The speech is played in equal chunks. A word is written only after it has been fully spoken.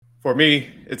For me,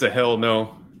 it's a hell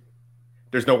no.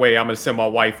 There's no way I'm gonna send my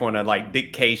wife on a like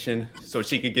dictation so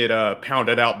she could get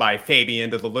pounded out by Fabian,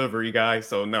 the delivery guy.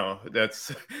 So no,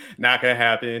 that's not gonna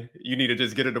happen. You need to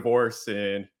just get a divorce.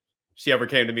 And she ever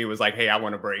came to me was like, "Hey, I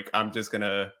want a break. I'm just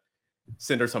gonna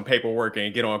send her some paperwork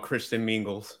and get on Christian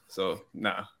Mingles." So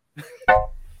nah.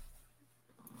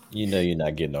 You know you're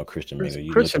not getting on Christian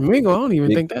Mingle. Christian Mingle, I don't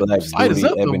even think that site is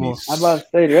up no more. I'm about to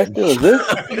say, that still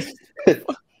exists?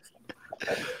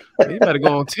 You better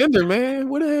go on Tinder, man.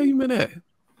 Where the hell you been at?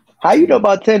 How you know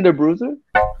about Tinder, Bruiser?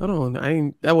 Hold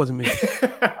on, that wasn't me.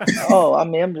 Oh, I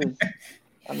mean,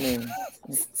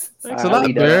 thanks a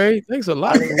lot, Barry. Thanks a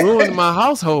lot for ruining my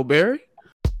household, Barry.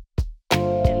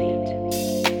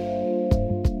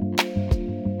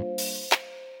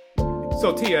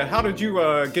 So Tia, how did you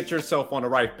get yourself on the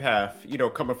right path? You know,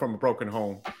 coming from a broken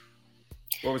home.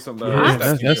 What was some?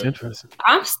 That's interesting.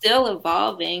 I'm still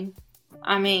evolving.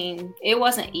 I mean, it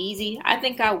wasn't easy. I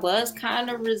think I was kind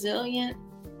of resilient,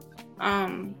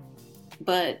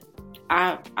 but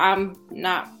I'm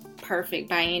not perfect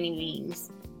by any means.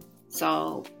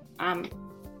 So I'm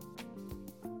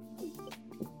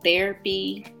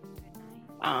therapy,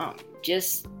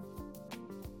 just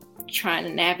trying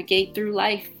to navigate through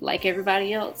life like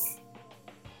everybody else.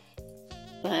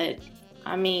 But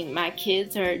I mean, my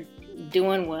kids are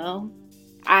doing well.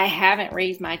 I haven't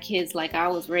raised my kids like I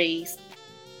was raised.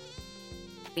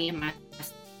 Me and my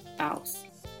spouse,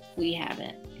 we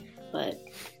haven't, but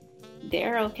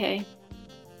they're okay.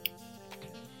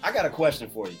 I got a question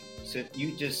for you. So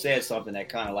you just said something that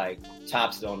kind of like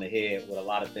tops it on the head with a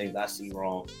lot of things I see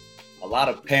wrong. A lot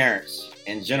of parents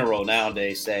in general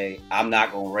nowadays say, I'm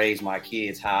not going to raise my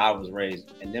kids how I was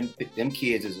raised. And them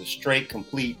kids is a straight,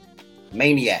 complete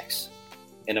maniacs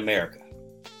in America.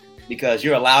 Because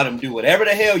you're allowing them to do whatever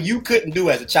the hell you couldn't do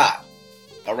as a child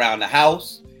around the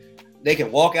house. They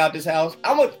can walk out this house.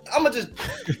 I'm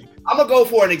gonna go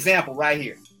for an example right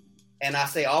here. And I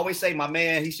always say my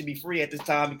man, he should be free at this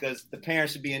time because the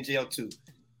parents should be in jail too.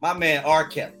 My man, R.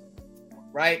 Kelly,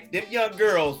 right? Them young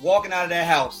girls walking out of that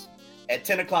house at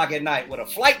 10 o'clock at night with a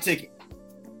flight ticket.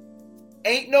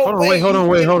 Ain't no way. Hold on,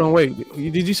 wait.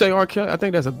 Did you say R. Kelly? I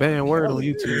think that's a banned word on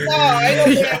YouTube. No, ain't no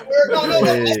banned word.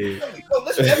 No.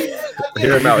 Listen,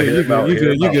 hear him out. You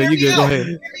good. Go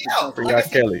ahead. Free R.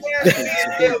 Kelly.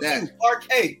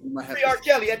 Free R.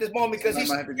 Kelly at this moment because he's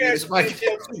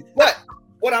jail too. But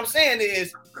what I'm saying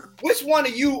is, which one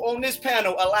of you on this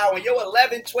panel allowing your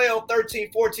 11, 12,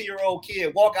 13, 14-year-old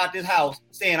kid walk out this house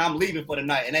saying, I'm leaving for the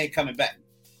night and ain't coming back?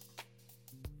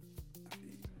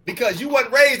 Because you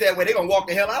wasn't raised that way, they're going to walk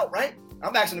the hell out, right?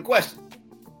 I'm asking the question.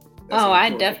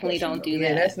 I definitely don't do that.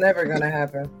 Yeah, that's never going to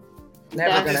happen.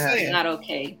 Never going to happen. That's not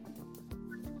okay.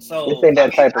 So this ain't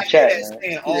that type of chat,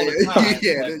 man. All the time,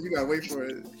 yeah, you got to wait for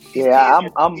it. Yeah,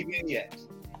 I'm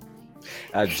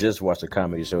I just watched a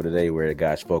comedy show today where a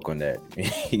guy spoke on that.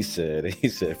 He said,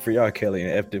 free R. Kelly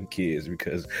and F them kids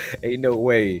because ain't no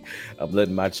way I'm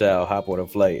letting my child hop on a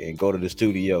flight and go to the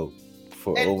studio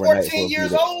for at overnight. 14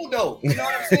 years old, though. You know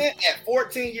what I'm saying? At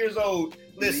 14 years old,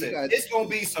 listen, it's going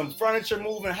to be some furniture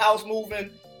moving, house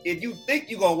moving. If you think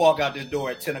you're going to walk out this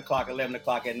door at 10 o'clock, 11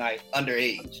 o'clock at night,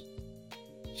 underage.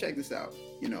 Check this out.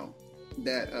 You know,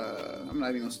 that, I'm not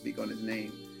even going to speak on his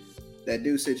name. That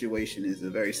dude's situation is a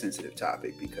very sensitive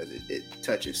topic because it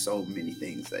touches so many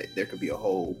things. That there could be a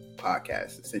whole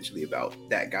podcast essentially about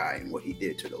that guy and what he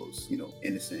did to those,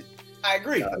 innocent. I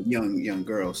agree. Young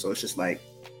girls. So it's just like,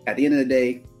 at the end of the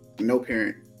day, no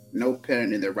parent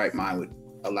in their right mind would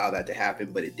allow that to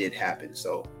happen, but it did happen.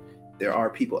 So there are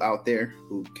people out there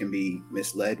who can be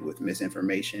misled with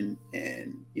misinformation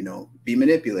and, be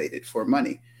manipulated for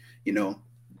money.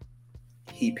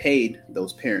 He paid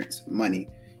those parents money,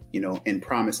 in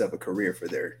promise of a career for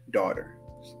their daughter.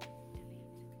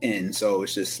 And so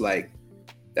it's just like,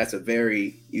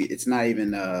 it's not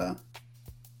even,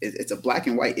 it's a black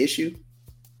and white issue,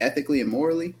 ethically and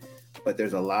morally. But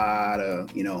there's a lot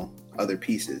of, other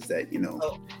pieces that,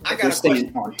 if we're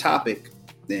staying on topic,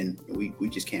 then we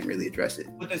just can't really address it.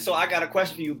 So I got a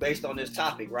question for you based on this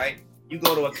topic, right? You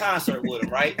go to a concert with him,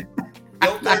 right?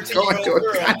 Your 13-year-old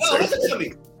girl. No, listen to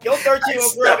me. Your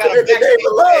 13-year-old girl got a backstage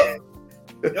pass.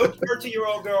 Your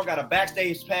 13-year-old girl got a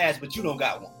backstage pass, but you don't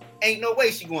got one. Ain't no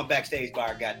way she going backstage by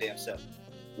her goddamn self.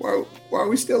 Why are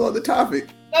we still on the topic?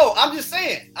 No, I'm just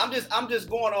saying. I'm just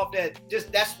going off that.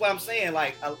 That's what I'm saying.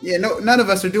 Like, no, none of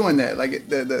us are doing that. Like,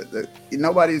 the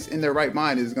nobody's in their right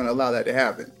mind is going to allow that to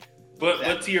happen.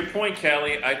 But to your point,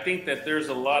 Callie, I think that there's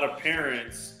a lot of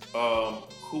parents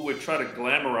who would try to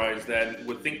glamorize that,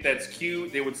 would think that's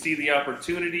cute. They would see the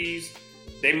opportunities,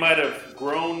 they might have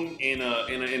grown in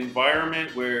an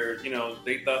environment where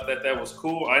they thought that was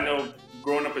cool. I know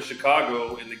growing up in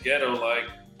Chicago in the ghetto, like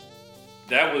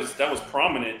that was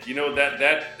prominent.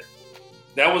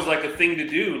 That was like a thing to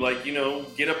do. Like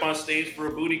get up on stage for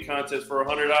a booty contest for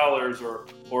 $100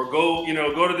 or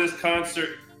go go to this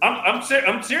concert.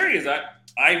 I'm serious.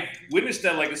 I witnessed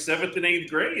that like in 7th and 8th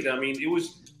grade. I mean,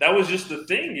 that was just the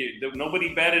thing.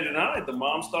 Nobody batted an eye. The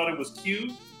moms thought it was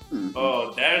cute.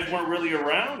 Dads weren't really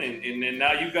around, and then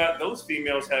now you got those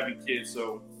females having kids.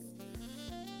 So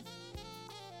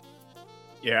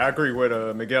yeah, I agree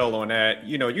with Miguel on that.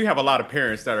 You have a lot of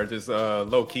parents that are just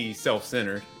low key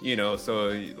self-centered.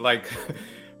 So like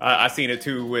I seen it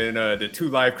too when the 2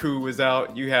 Live Crew was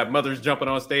out. You have mothers jumping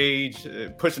on stage,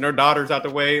 pushing their daughters out the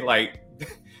way, like.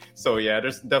 So yeah,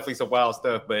 there's definitely some wild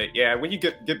stuff. But yeah, when you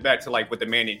get back to like what the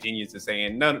Manic Genius is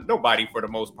saying, nobody for the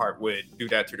most part would do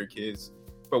that to their kids.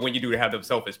 But when you do have them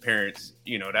selfish parents,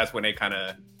 that's when they kind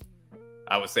of,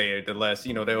 I would say, the less,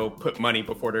 they'll put money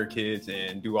before their kids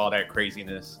and do all that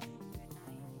craziness.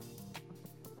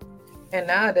 And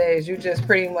nowadays, you just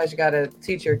pretty much got to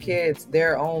teach your kids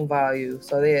their own value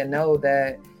so they know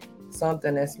that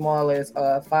something as small as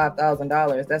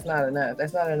 $5,000, that's not enough.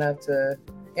 That's not enough to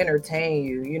entertain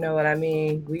you. You know what I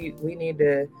mean? We need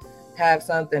to have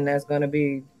something that's going to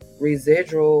be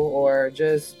residual or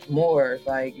just more.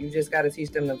 Like, you just got to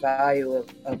teach them the value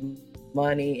of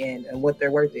money and what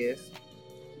their worth is.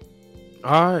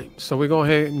 All right, so we're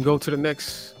going ahead and go to the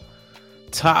next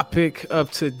topic of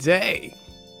today.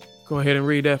 Go ahead and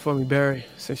read that for me, Barry,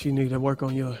 since you need to work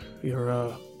on your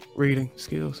reading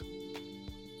skills.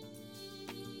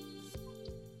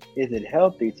 Is it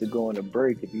healthy to go on a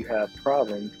break if you have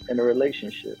problems in a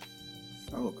relationship?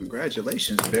 Oh,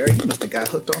 congratulations, Barry. You must have got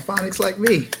hooked on phonics like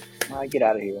me. All right, get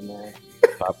out of here, man.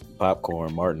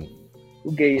 Popcorn, Martin.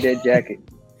 Who gave you that jacket?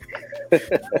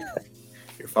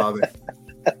 Your father.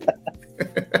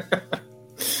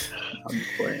 I'm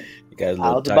playing.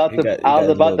 I was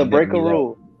about to break a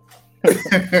rule. All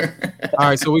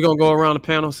right, so we're going to go around the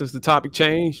panel since the topic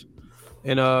changed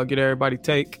and get everybody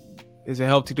take. Is it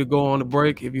healthy to go on a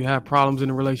break if you have problems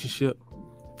in a relationship?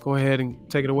 Go ahead and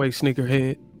take it away,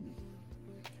 Sneakerhead.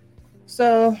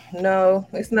 So no,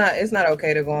 it's not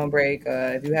okay to go on break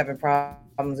if you're having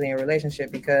problems in your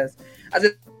relationship, because I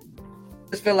just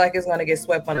feel like it's gonna get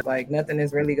swept under. Like, nothing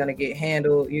is really gonna get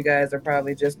handled. You guys are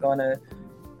probably just gonna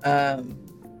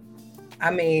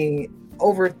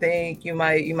overthink. You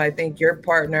might think your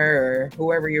partner or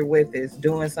whoever you're with is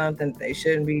doing something they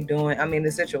shouldn't be doing. I mean,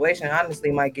 the situation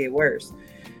honestly might get worse.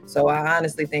 So I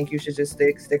honestly think you should just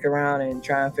stick around and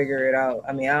try and figure it out.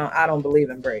 I mean, I don't believe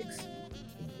in breaks.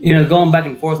 Going back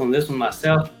and forth on this one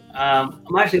myself, I'm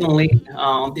actually going to lean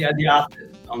on the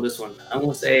opposite on this one. I'm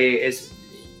going to say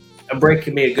a break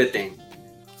can be a good thing.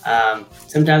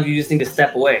 Sometimes you just need to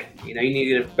step away. You need to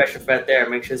get a pressure fed there.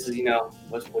 Make sure this is,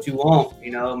 what you want.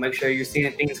 Make sure you're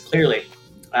seeing things clearly.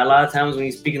 A lot of times when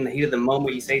you speak in the heat of the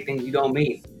moment, you say things you don't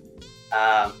mean.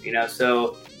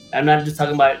 So I'm not just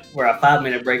talking about where a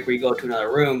 5-minute break where you go to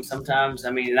another room. Sometimes,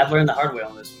 and I've learned the hard way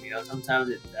on this one. Sometimes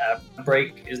a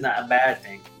break is not a bad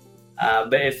thing.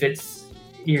 But if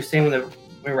you're saying when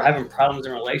we're having problems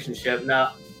in a relationship,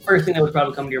 now, first thing that would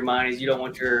probably come to your mind is you don't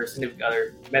want your significant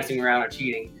other messing around or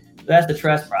cheating. So that's the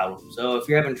trust problem. So if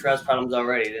you're having trust problems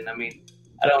already, then I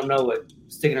don't know what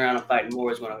sticking around and fighting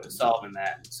more is going to solve in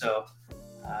that. So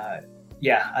I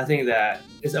think that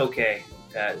it's okay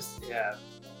to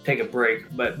take a break.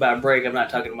 But by break, I'm not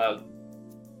talking about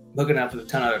hooking up with a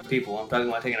ton of other people. I'm talking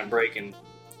about taking a break and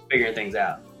figuring things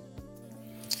out.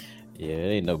 Yeah,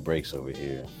 there ain't no breaks over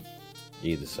here,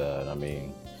 either side.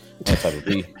 That type of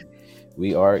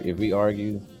if we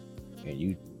argue and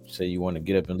you say you want to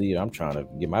get up and leave, I'm trying to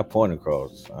get my point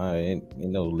across. I ain't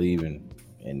no leaving.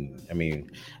 And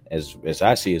as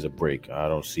I see it as a break, I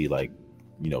don't see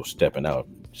stepping out.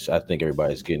 So I think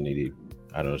everybody's getting it.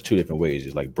 I don't know, there's 2 different ways.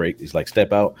 It's like break. It's like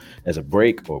step out as a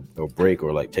break or break,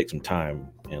 or like take some time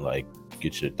and like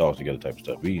get your thoughts together type of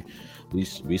stuff. We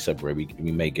separate.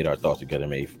 We may get our thoughts together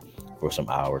maybe for some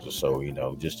hours or so,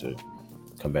 just to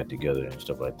come back together and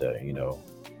stuff like that.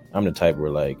 I'm the type where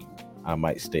like I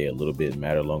might stay a little bit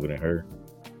matter longer than her,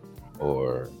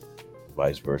 or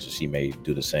vice versa. She may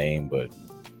do the same, but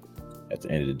at the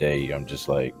end of the day, I'm just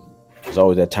like, there's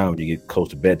always that time when you get close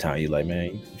to bedtime. You're like,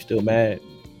 man, you still mad?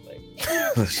 Like,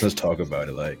 let's talk about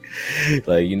it. Like,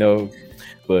 but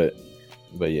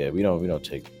yeah, we don't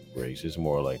take breaks. It's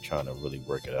more like trying to really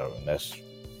work it out, and that's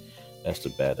the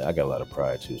bad thing. I got a lot of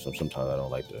pride too, so sometimes I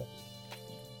don't like to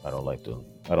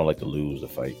lose the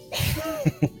fight.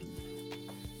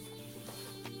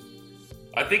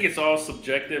 I think it's all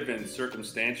subjective and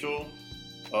circumstantial.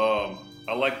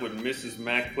 I like what Mrs.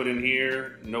 Mack put in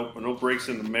here. No breaks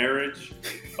in the marriage.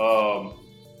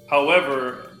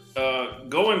 However,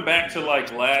 going back to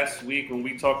like last week when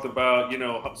we talked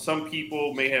about, some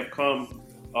people may have come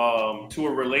to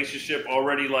a relationship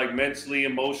already like mentally,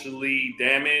 emotionally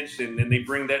damaged, and then they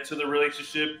bring that to the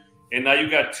relationship. And now you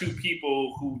got two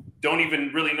people who don't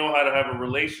even really know how to have a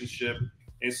relationship.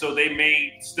 And so they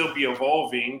may still be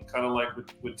evolving, kind of like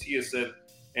what Tia said,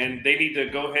 and they need to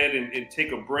go ahead and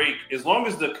take a break. As long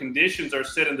as the conditions are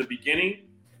set in the beginning,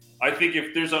 I think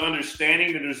if there's an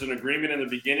understanding and there's an agreement in the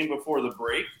beginning before the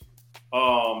break,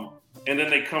 and then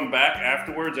they come back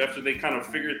afterwards after they kind of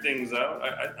figure things out,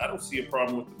 I don't see a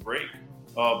problem with the break.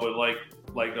 But like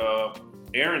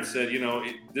Aaron said,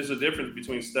 there's a difference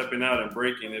between stepping out and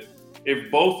breaking.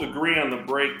 If both agree on the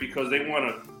break because they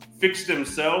want to fix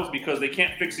themselves, because they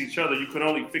can't fix each other, you can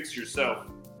only fix yourself.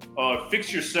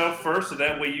 Fix yourself first, so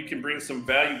that way you can bring some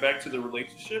value back to the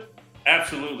relationship.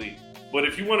 Absolutely. But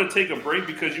if you want to take a break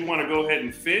because you want to go ahead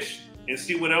and fish and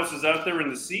see what else is out there in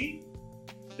the sea,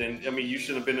 then you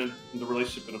shouldn't have been in the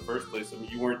relationship in the first place.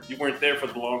 You weren't there for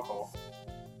the long haul.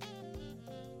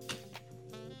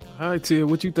 All right, Tia,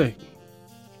 what you think?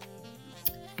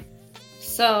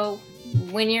 So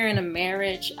when you're in a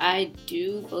marriage, I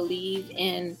do believe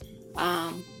in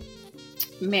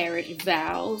marriage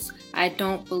vows. I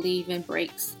don't believe in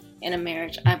breaks in a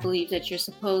marriage. I believe that you're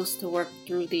supposed to work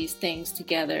through these things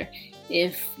together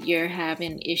if you're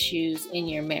having issues in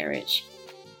your marriage.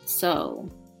 So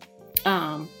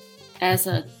as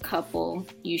a couple,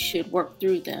 you should work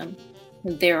through them.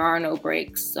 There are no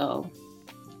breaks, so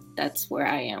that's where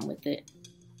I am with it.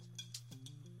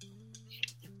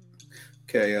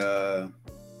 Okay,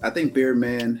 I think Beard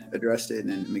Man addressed it,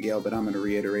 and Miguel, but I'm going to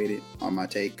reiterate it on my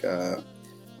take. To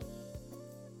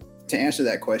answer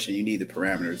that question, you need the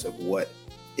parameters of what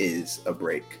is a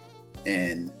break.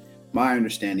 And my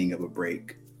understanding of a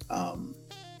break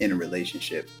in a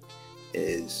relationship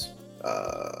is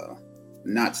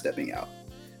not stepping out.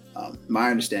 My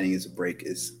understanding is a break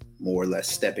is more or less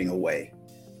stepping away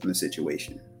from the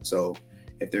situation. So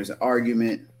if there's an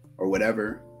argument or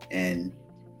whatever, and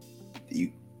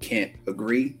you can't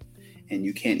agree, and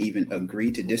you can't even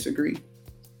agree to disagree,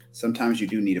 sometimes you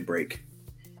do need a break.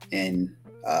 And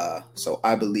so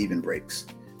I believe in breaks,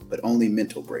 but only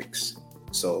mental breaks.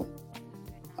 So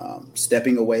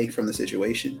stepping away from the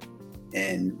situation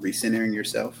and recentering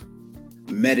yourself,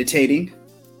 meditating,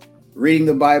 reading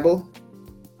the Bible,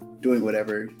 doing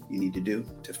whatever you need to do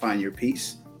to find your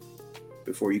peace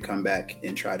before you come back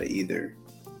and try to either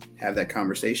have that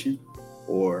conversation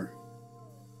or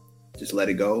just let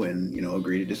it go and,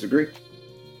 agree to disagree.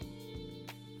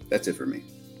 That's it for me.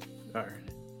 All right.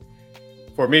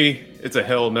 For me, it's a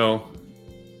hell no.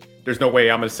 There's no way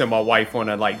I'm going to send my wife on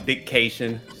a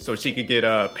dictation so she could get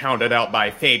pounded out by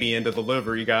Fabian, the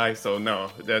delivery guy. So no,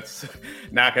 that's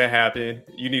not going to happen.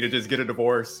 You need to just get a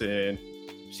divorce. And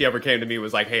she ever came to me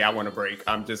was like, hey, I want a break.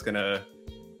 I'm just going to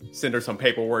send her some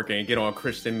paperwork and get on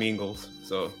Christian Mingles.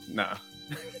 So nah.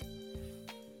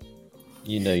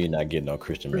 You're not getting on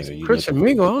Christian Mingle. Christian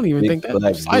Mingle, I don't even think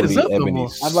that site is up no more.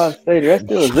 I'm about to say, that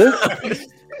still exists.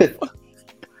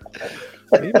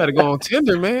 You better go on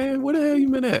Tinder, man. Where the hell you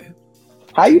been at?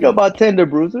 How you know about Tinder,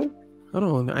 Bruiser?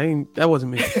 Hold on, that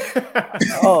wasn't me.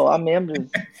 Oh,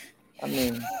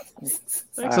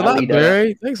 Thanks a lot,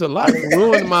 Barry. Thanks a lot for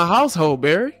ruining my household,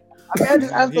 Barry. I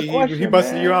just asked a question. He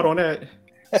busted you out on that.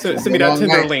 Send me that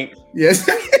Tinder link. Yes.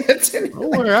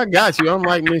 Don't worry, I got you. I'm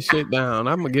writing this shit down.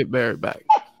 I'm gonna get Barry back.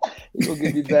 He's gonna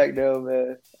get you back though,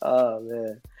 man. Oh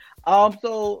man.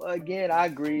 So again, I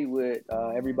agree with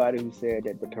everybody who said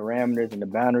that the parameters and the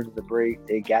boundaries of the break,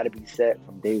 they got to be set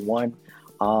from day one.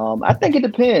 I think it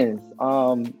depends.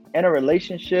 In a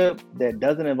relationship that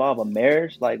doesn't involve a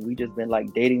marriage, like we just been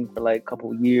dating for a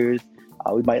couple of years,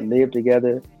 we might live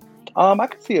together. I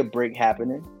could see a break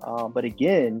happening. But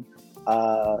again,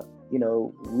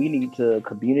 we need to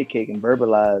communicate and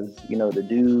verbalize, the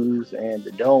do's and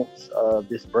the don'ts of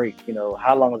this break.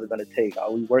 How long is it going to take? Are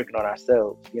we working on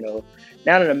ourselves?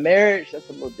 Now in a marriage, that's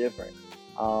a little different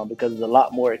because there's a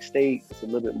lot more at stake. It's a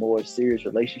little bit more serious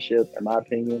relationship, in my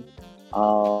opinion.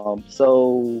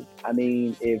 So,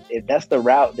 if that's the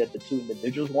route that the two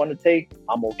individuals want to take,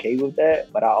 I'm okay with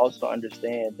that. But I also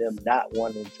understand them not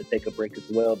wanting to take a break as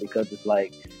well, because it's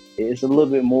it's a little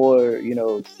bit more,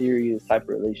 serious type of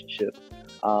relationship.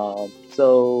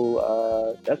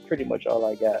 So that's pretty much all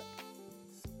I got.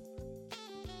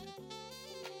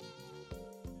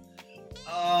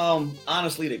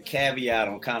 Honestly, the caveat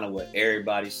on kind of what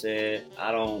everybody said,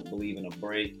 I don't believe in a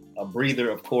break. A breather,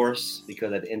 of course,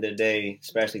 because at the end of the day,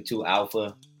 especially two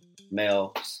alpha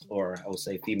males, or I would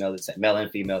say female, it's male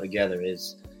and female together,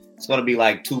 it's going to be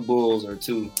like two bulls or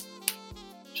two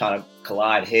trying to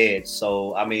collide heads.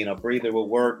 So, I mean, a breather will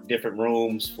work, different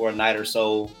rooms for a night or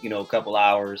so, a couple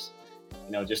hours,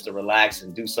 just to relax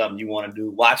and do something you want to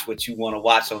do, watch what you want to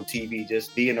watch on TV,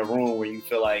 just be in a room where you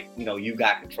feel like, you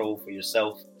got control for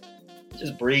yourself.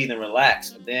 Just breathe and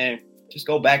relax, and then just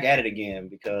go back at it again,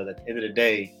 because at the end of the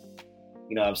day,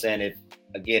 what I'm saying, if,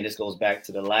 again, this goes back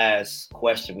to the last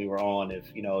question we were on,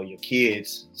 if, your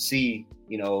kids see,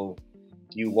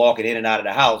 you walking in and out of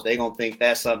the house, they're going to think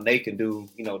that's something they can do,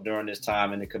 during this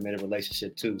time in a committed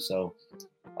relationship too. So,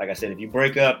 like I said, if you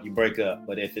break up, you break up.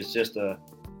 But if it's just a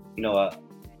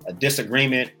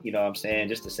disagreement,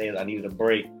 just to say I needed a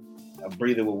break, a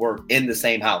breather will work in the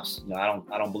same house.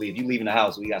 I don't believe you leaving the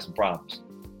house, we got some problems.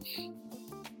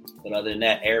 But other than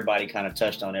that, everybody kind of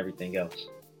touched on everything else.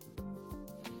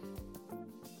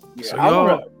 Yeah,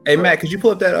 so hey, Matt, could you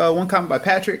pull up that one comment by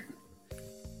Patrick?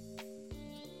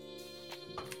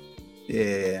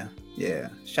 Yeah.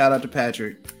 Shout out to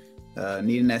Patrick.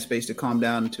 Needing that space to calm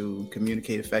down, to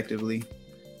communicate effectively.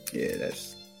 Yeah,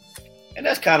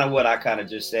 that's kind of what I kind of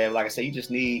just said. Like I said, you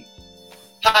just need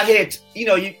hot heads.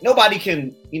 Nobody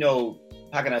can,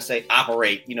 how can I say,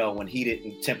 operate, when heated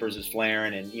and tempers is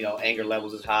flaring and, anger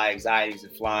levels is high, anxieties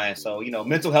is flying. So,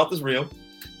 mental health is real.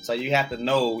 So you have to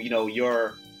know,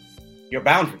 your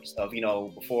boundaries of,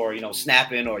 before,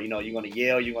 snapping, or, you're going to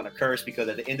yell, you're going to curse, because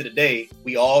at the end of the day,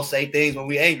 we all say things when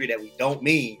we're angry that we don't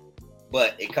mean,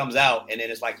 but it comes out, and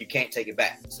then it's like you can't take it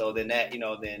back. So then that,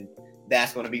 then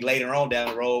that's going to be later on down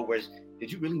the road where, did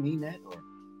you really mean that? Or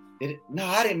did it? No,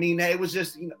 I didn't mean that. It was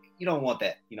just, you don't want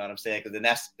that. You know what I'm saying? Because then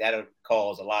that'll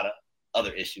cause a lot of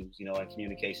other issues, and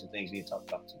communication things you need to talk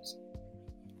about too.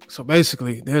 So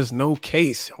basically, there's no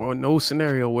case or no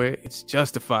scenario where it's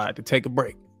justified to take a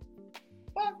break.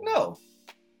 No.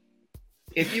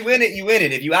 If you in it, you in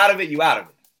it. If you out of it, you out of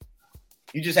it.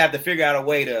 You just have to figure out a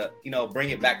way to,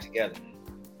 bring it back together.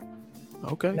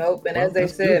 Okay. Nope. And as they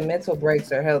said, mental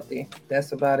breaks are healthy.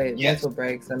 That's about it. Yes. Mental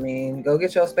breaks. I mean, go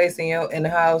get your space in the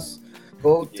house.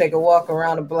 Go take a walk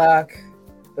around the block.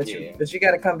 But you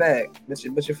got to come back. But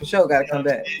you for sure got to come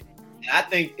back. And I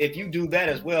think if you do that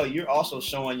as well, you're also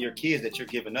showing your kids that you're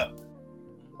giving up.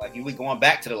 Like you were going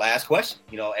back to the last question.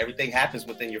 Everything happens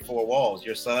within your four walls.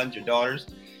 Your sons, your daughters,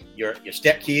 your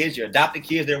stepkids, your adopted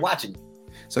kids, they're watching you.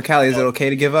 So, Callie, is it okay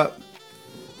to give up?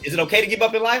 Is it okay to give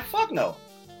up in life? Fuck no.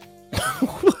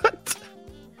 What?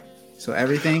 So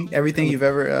everything you've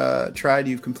ever tried,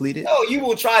 you've completed? No, you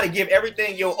will try to give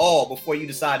everything your all before you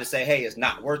decide to say, hey, it's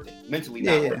not worth it. Mentally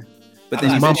not worth it. But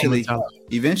then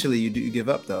eventually you do give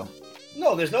up, though.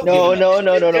 No, there's no No.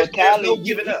 There's Callie, no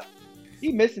giving up.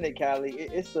 You missing it, Callie.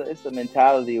 It's a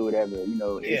mentality or whatever.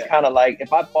 It's kind of like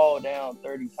if I fall down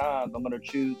 30 times, I'm gonna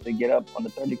choose to get up on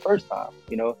the 31st time.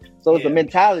 So it's a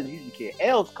mentality you get.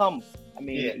 L's come. I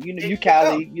mean, you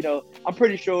Callie. I'm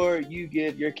pretty sure you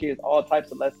give your kids all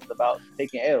types of lessons about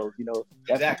taking L's.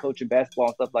 That's coaching basketball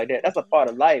and stuff like that. That's a part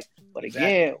of life. But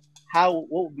again,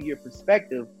 what would be your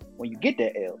perspective when you get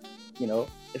that L?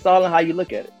 It's all in how you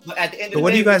look at it. But at the end of the day,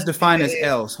 what do you guys define as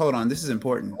L's? Hold on, this is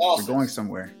important. Losses. We're going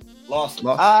somewhere. Losses.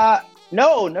 No.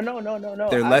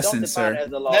 They're lessons, sir.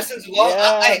 Lessons,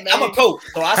 losses. I'm a coach,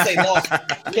 so I say losses.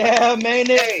 Yeah, man.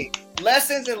 Hey,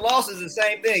 lessons and losses is the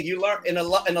same thing. You learn in a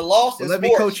loss. Well, let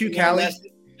me coach you, Callie.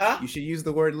 Huh? You should use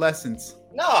the word lessons.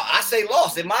 No, I say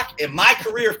loss. In my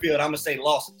career field, I'm gonna say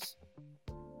losses.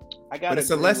 But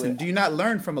it's a lesson. Do you not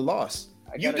learn from a loss?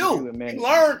 You do.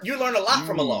 You learn a lot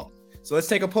from a loss. So let's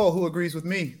take a poll. Who agrees with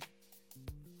me?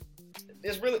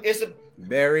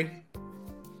 Barry.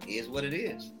 Is what it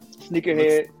is.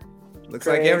 Sneakerhead. Looks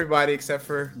like everybody except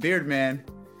for Beard Man.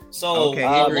 So okay,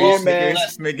 he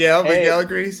agrees. Miguel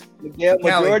agrees. Miguel,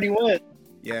 majority won.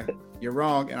 Yeah, you're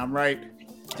wrong, and I'm right.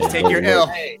 Just take your L.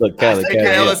 Look, Callie, take your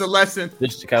L as a lesson.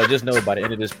 Callie, just know by the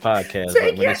end of this podcast,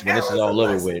 when this is all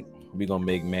over with, we're gonna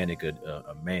make Manic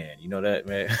a man. You know that,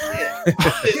 man?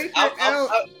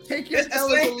 Take your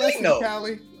L as a lesson,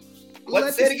 Callie.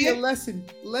 Let this be a lesson.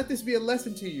 Let this be a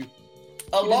lesson to you.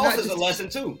 A loss is a lesson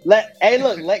too. Let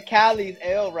Callie's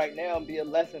L right now be a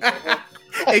lesson for him.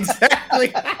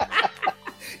 Exactly.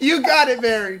 You got it,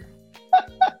 Barry.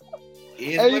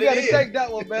 You gotta take that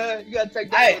one, man. You gotta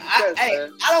take that one.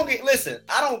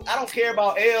 I don't care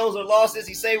about L's or losses.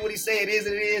 He say what he say. It is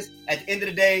what it is. At the end of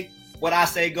the day, what I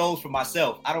say goes for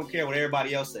myself. I don't care what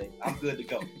everybody else say. I'm good to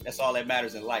go. That's all that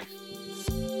matters in life.